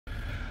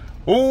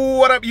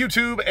What up,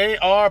 YouTube?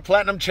 AR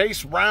Platinum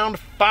Chase round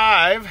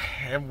 5,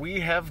 and we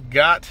have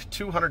got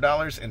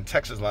 $200 in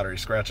Texas Lottery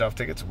scratch-off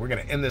tickets. We're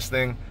going to end this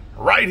thing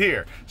right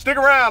here. Stick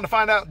around to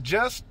find out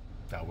just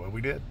how well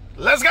we did.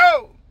 Let's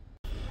go!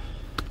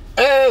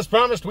 As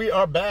promised, we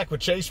are back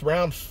with Chase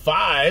round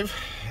 5,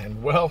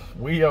 and well,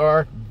 we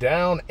are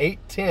down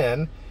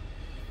 8-10.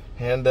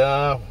 And,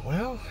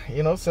 well,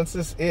 you know, since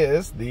this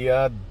is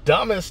the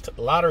dumbest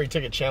lottery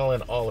ticket channel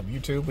in all of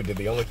YouTube, we did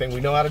the only thing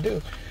we know how to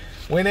do.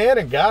 Went in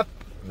and got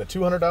the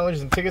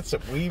 $200 in tickets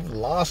that we've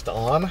lost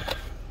on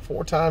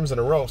 4 times in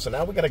a row. So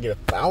now we got to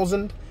get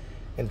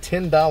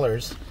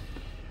 $1,010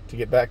 to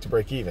get back to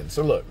break even.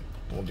 So look,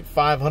 we'll do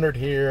 500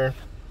 here,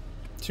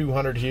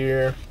 200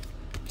 here,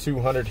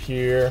 200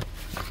 here,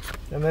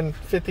 and then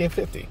 50 and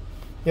 50.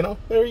 You know,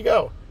 there you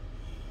go.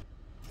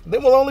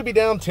 Then we'll only be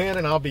down 10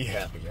 and I'll be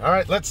happy. All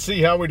right, let's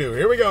see how we do.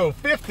 Here we go.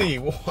 50,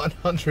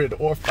 100,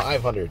 or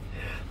 500.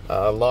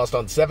 Lost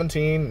on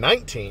 17,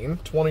 19,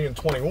 20, and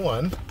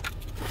 21.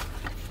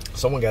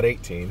 Someone got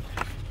 18.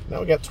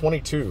 Now we got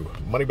 22.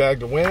 Money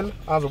bag to win.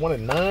 Odds of 1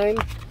 in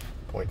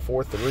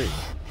 9.43.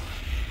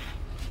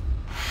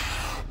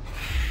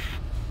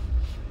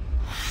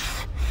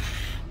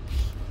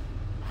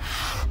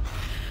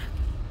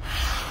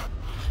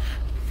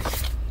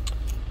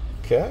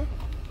 Okay.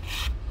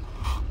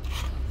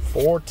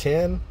 4,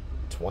 10,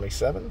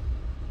 27.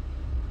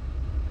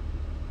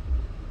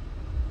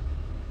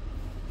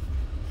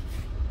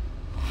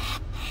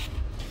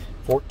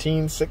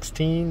 14,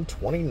 16,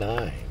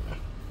 29.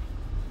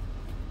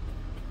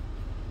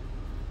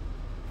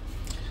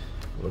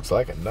 Looks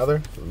like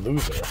another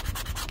loser.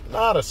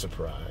 Not a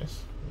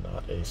surprise.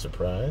 Not a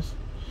surprise.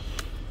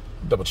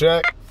 Double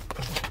check.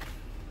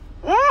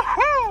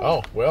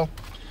 Oh, well,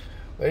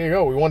 there you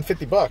go. We won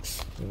 50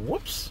 bucks.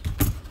 Whoops.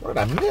 What did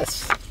I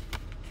miss?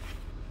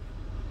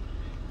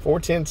 4,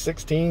 10,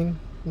 16.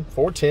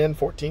 4, 10,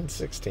 14,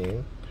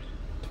 16.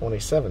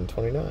 27,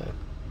 29.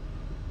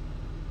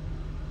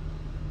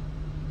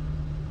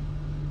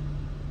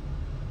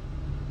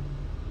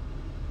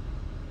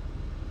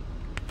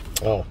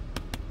 Oh.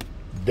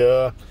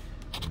 Duh.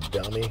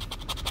 Dummy.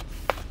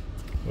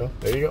 Well,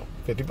 there you go.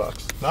 50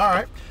 bucks. All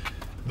right.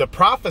 The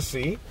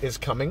prophecy is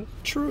coming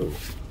true.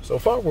 So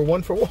far, we're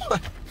 1 for 1.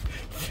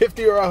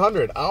 50 or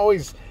 100. I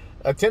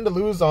tend to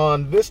lose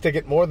on this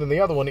ticket more than the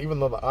other one,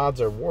 even though the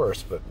odds are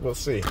worse, but we'll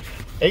see.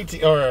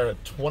 18 or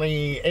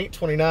 28,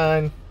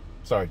 29.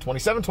 Sorry,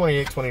 27,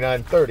 28,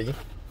 29, 30,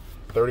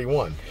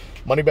 31.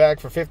 Money bag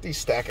for 50.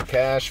 Stack of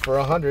cash for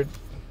 100.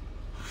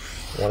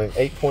 1 in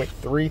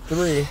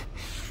 8.33.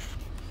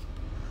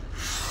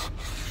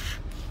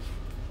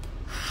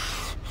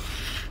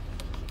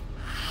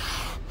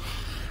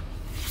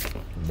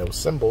 No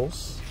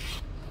symbols.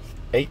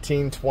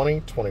 18,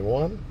 20,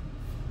 21.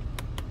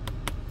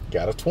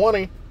 Got a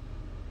 20.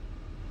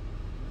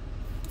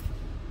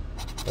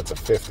 That's a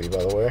 50,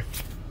 by the way.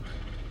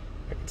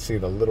 I can see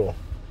the little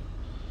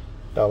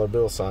dollar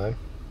bill sign.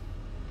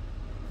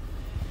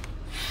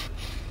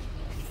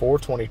 4,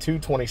 22,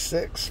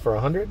 26 for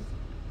 100.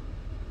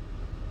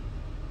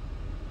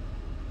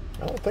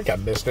 I don't think I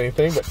missed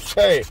anything, but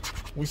hey,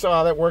 we saw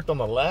how that worked on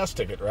the last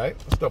ticket, right?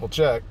 Let's double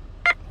check.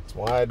 That's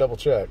why I double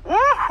check.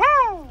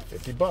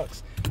 50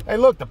 bucks. Hey,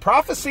 look, the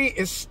prophecy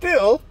is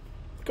still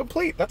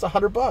complete. That's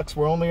 100 bucks.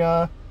 We're only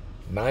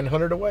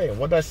 900 away. And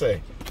what did I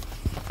say?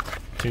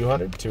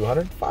 200,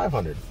 200,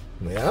 500.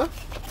 Yeah?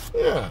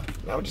 Yeah.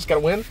 Now we just got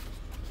to win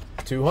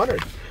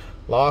 200.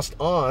 Lost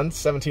on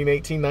 17,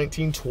 18,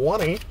 19,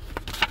 20.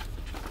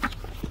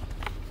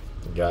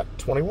 Got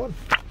 21.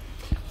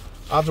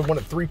 Odds are 1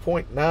 at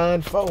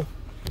 3.94.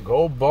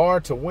 Gold bar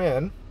to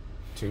win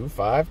 2,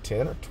 5,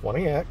 10, or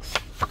 20x.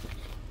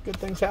 Good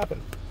things happen.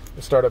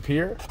 We'll start up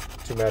here.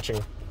 2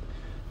 matching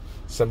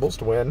symbols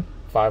to win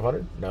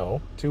 500. No.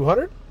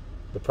 200.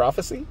 The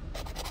prophecy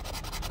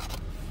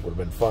would have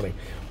been funny.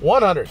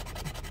 100.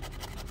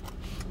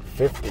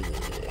 50.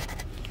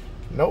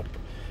 Nope.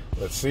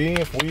 Let's see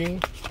if we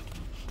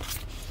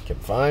can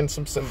find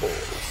some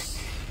symbols.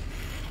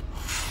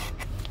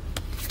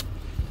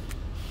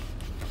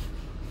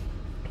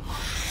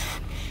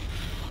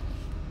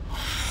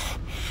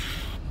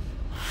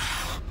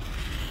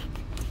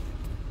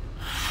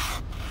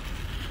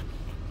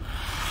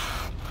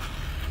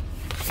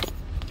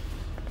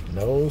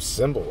 No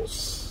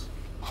symbols.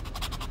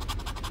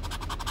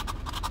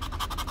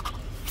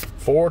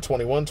 4,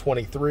 21,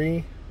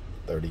 23,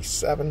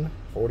 37,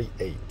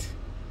 48.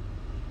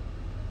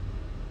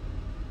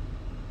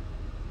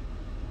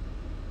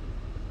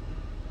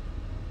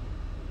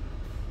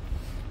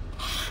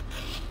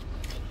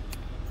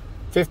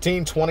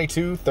 $15,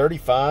 22,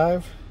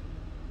 35,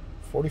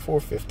 44,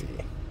 50.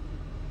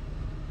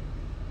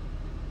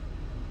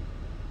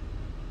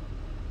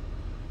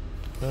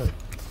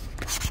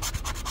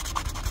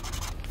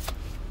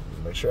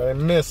 Make sure I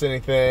didn't miss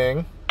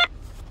anything.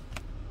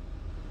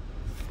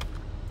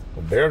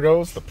 Well, there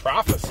goes the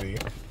prophecy.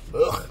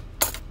 Ugh.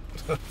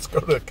 Let's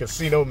go to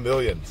Casino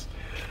Millions.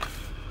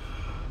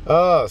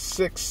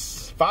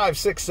 6, 5,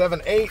 6,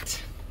 7,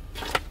 8.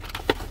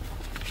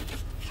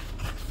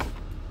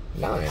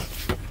 9.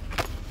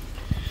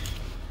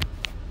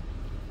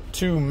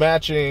 2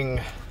 matching,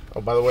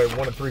 oh, by the way,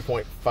 1 and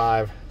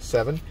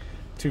 3.57,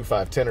 2,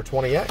 5, 10, or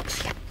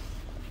 20x.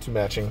 2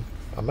 matching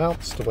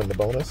amounts to win the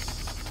bonus.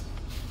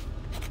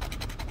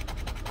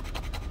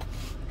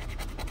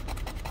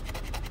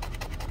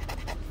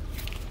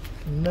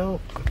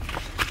 Nope.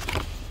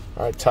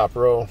 All right, top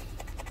row.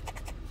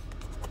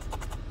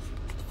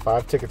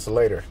 5 tickets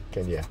later.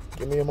 Can you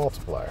give me a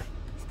multiplier?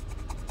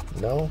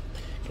 No?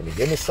 Can you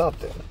give me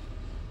something?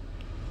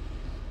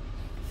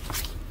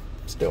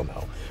 Still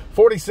no.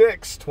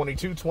 46,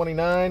 22,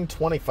 29,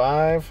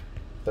 25,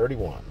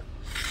 31.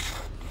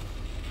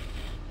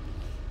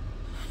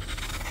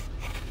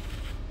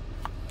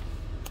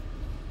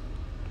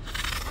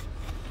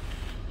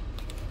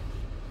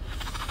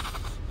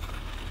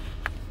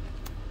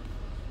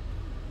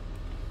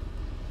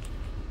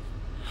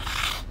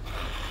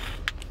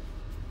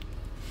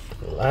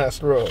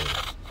 Last row.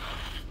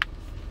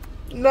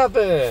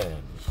 Nothing.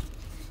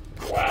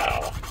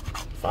 Wow.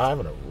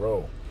 5 in a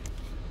row.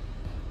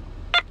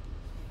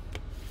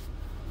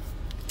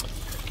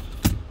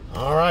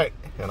 All right.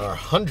 And our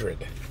 $100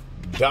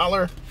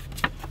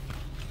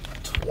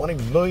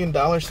 $20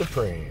 million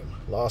Supreme.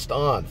 Lost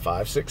on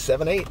 5, 6,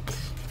 7, 8.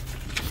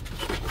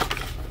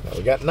 Now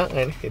we got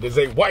 9. It is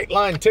a white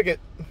line ticket.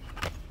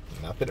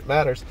 Not that it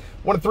matters.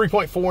 1 and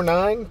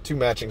 3.49. 2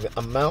 matching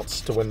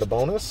amounts to win the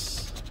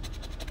bonus.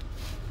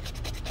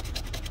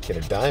 Get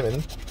a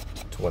diamond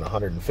to win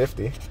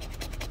 150.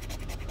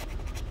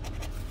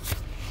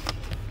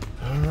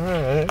 All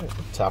right,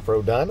 top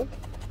row diamond.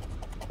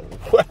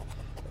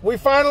 We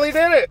finally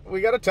did it.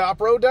 We got a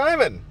top row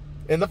diamond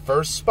in the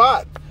first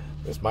spot.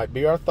 This might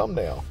be our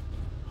thumbnail.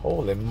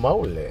 Holy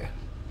moly.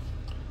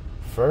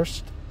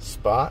 First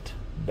spot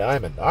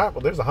diamond. All right,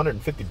 well, there's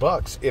 150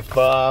 bucks. If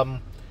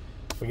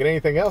we get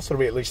anything else, it'll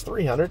be at least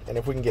 300. And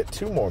if we can get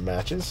 2 more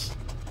matches,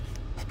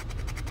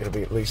 it'll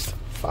be at least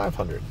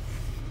 500.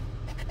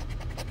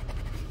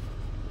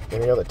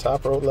 Any other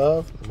top row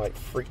love? Might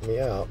freak me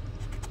out.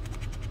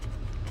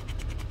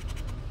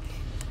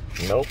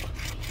 Nope.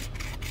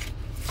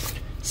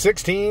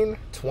 16,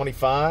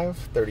 25,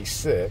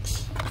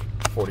 36,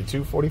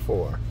 42,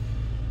 44.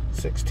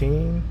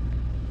 16,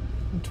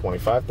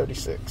 25,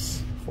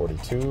 36,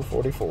 42,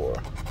 44.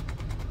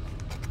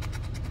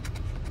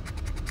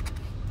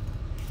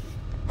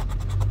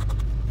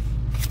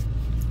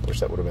 Wish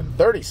that would have been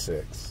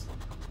 36.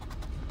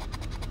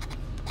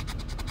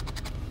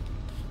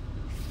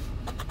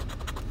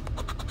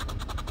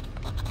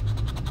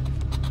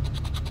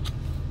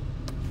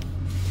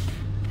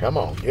 Come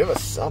on, give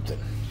us something.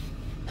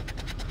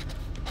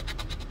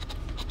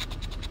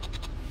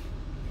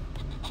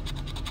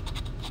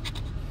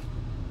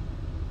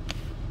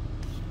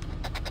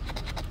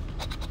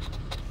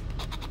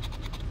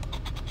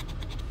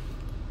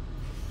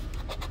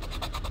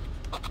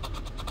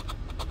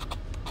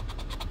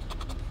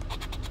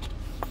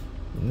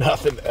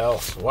 Nothing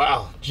else.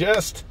 Wow,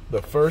 just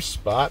the first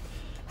spot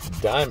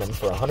diamond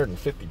for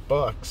 150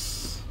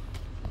 bucks.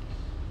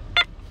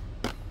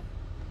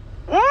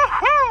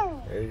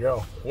 There you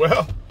go.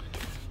 Well,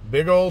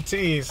 big old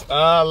tease.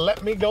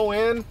 Let me go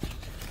in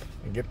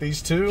and get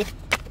these 2,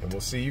 and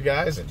we'll see you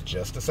guys in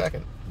just a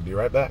second. Be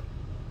right back.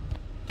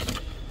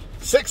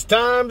 6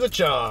 times a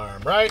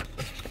charm, right?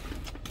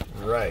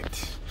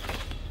 Right.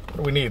 What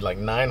do we need? Like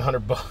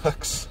 900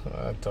 bucks?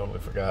 I totally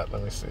forgot.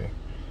 Let me see.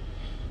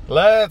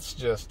 Let's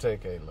just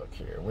take a look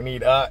here. We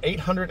need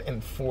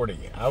 840.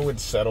 I would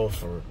settle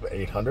for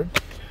 800,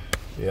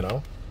 you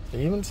know,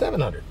 even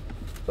 700.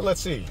 But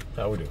let's see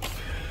how we do.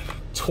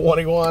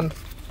 21,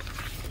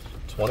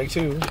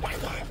 22,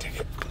 white line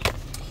ticket.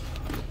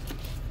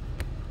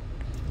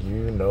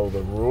 You know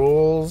the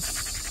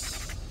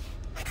rules.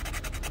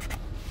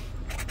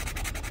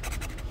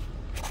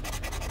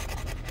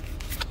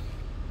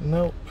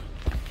 Nope.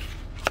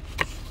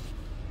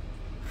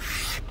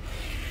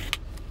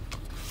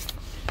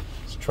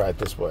 Let's try it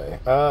this way.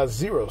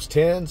 0s,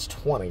 10s,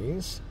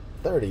 20s,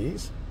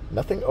 30s,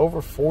 nothing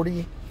over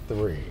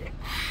 43.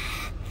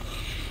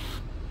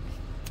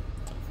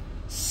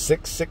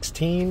 6,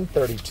 16,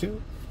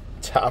 32.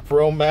 Top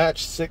row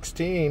match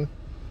 16.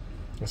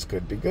 This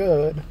could be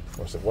good. Of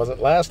course, it wasn't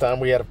last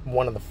time. We had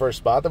one in the first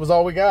spot. That was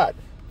all we got.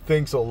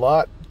 Thanks a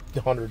lot.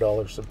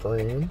 $100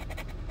 Supreme.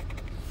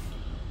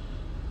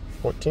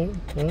 14?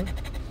 No.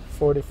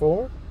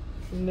 44?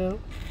 No.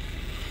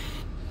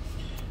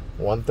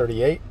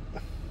 138.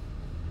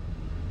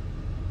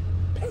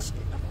 Pesky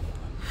number 1.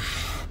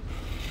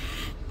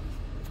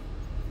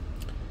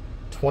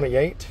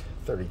 28.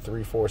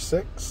 33,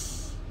 46.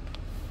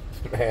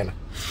 Man,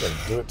 it's gonna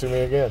do it to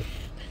me again.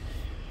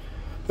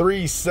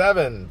 3,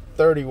 7,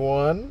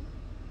 31,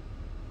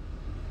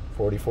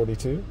 40,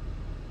 42.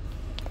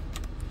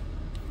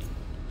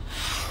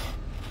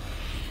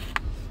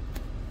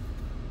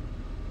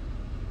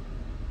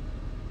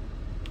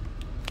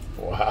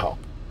 Wow.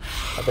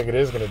 I think it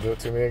is gonna do it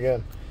to me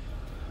again.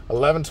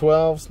 11,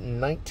 12,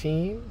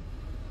 19,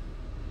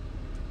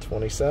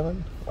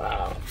 27.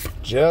 Wow.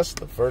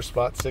 Just the first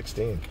spot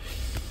 16.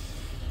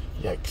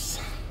 Yikes.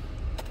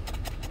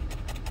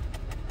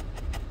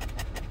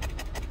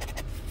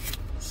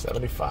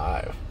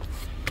 75.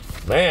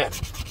 Man,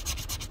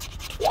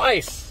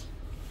 twice.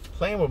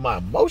 Playing with my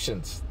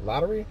emotions.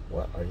 Lottery,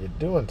 what are you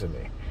doing to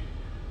me?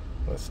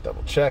 Let's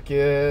double check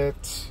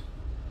it.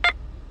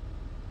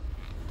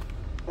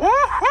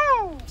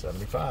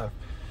 75.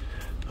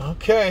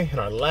 Okay, and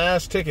our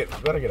last ticket.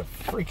 We better get a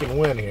freaking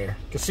win here.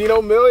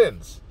 Casino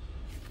Millions.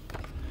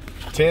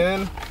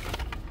 10.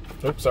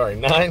 Oops, sorry,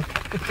 9.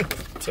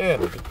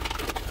 10.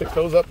 Pick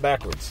those up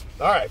backwards.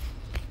 All right.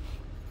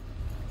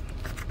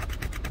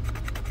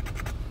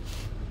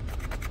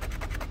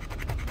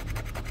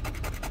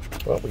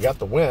 Well, we got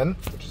the win,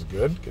 which is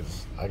good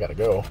because I got to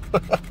go.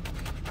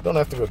 Don't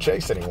have to go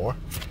chase anymore.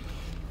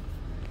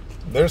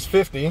 There's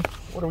 50.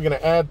 What are we going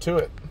to add to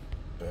it?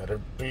 Better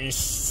be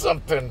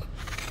something.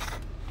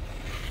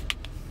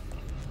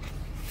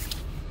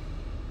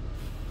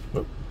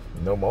 Oop,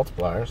 no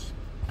multipliers.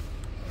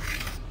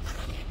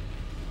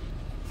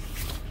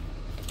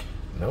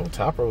 No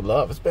top row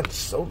love. It's been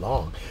so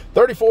long.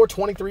 34,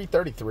 23,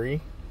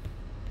 33.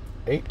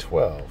 8,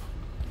 12.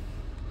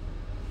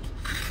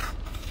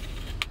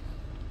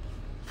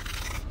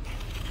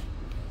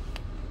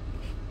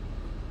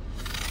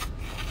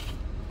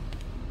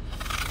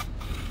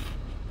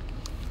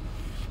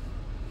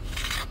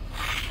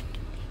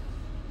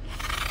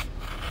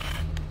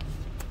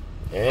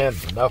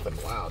 And nothing.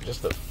 Wow,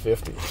 just a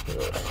 50.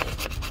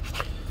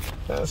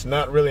 That's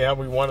not really how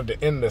we wanted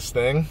to end this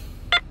thing.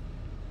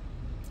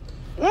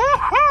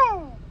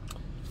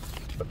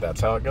 But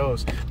that's how it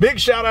goes. Big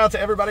shout out to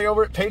everybody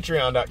over at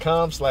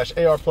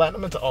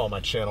patreon.com/ARPlatinum and to all my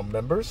channel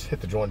members.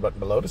 Hit the join button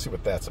below to see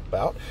what that's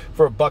about.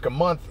 For $1 a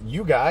month,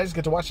 you guys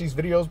get to watch these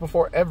videos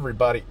before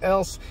everybody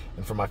else.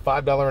 And for my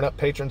 $5 and up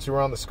patrons who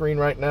are on the screen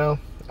right now,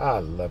 I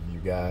love you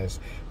guys.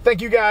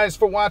 Thank you guys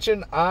for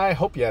watching. I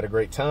hope you had a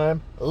great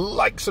time.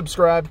 Like,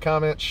 subscribe,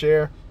 comment,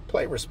 share,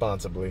 play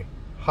responsibly.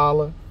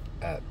 Holla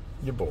at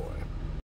your boy.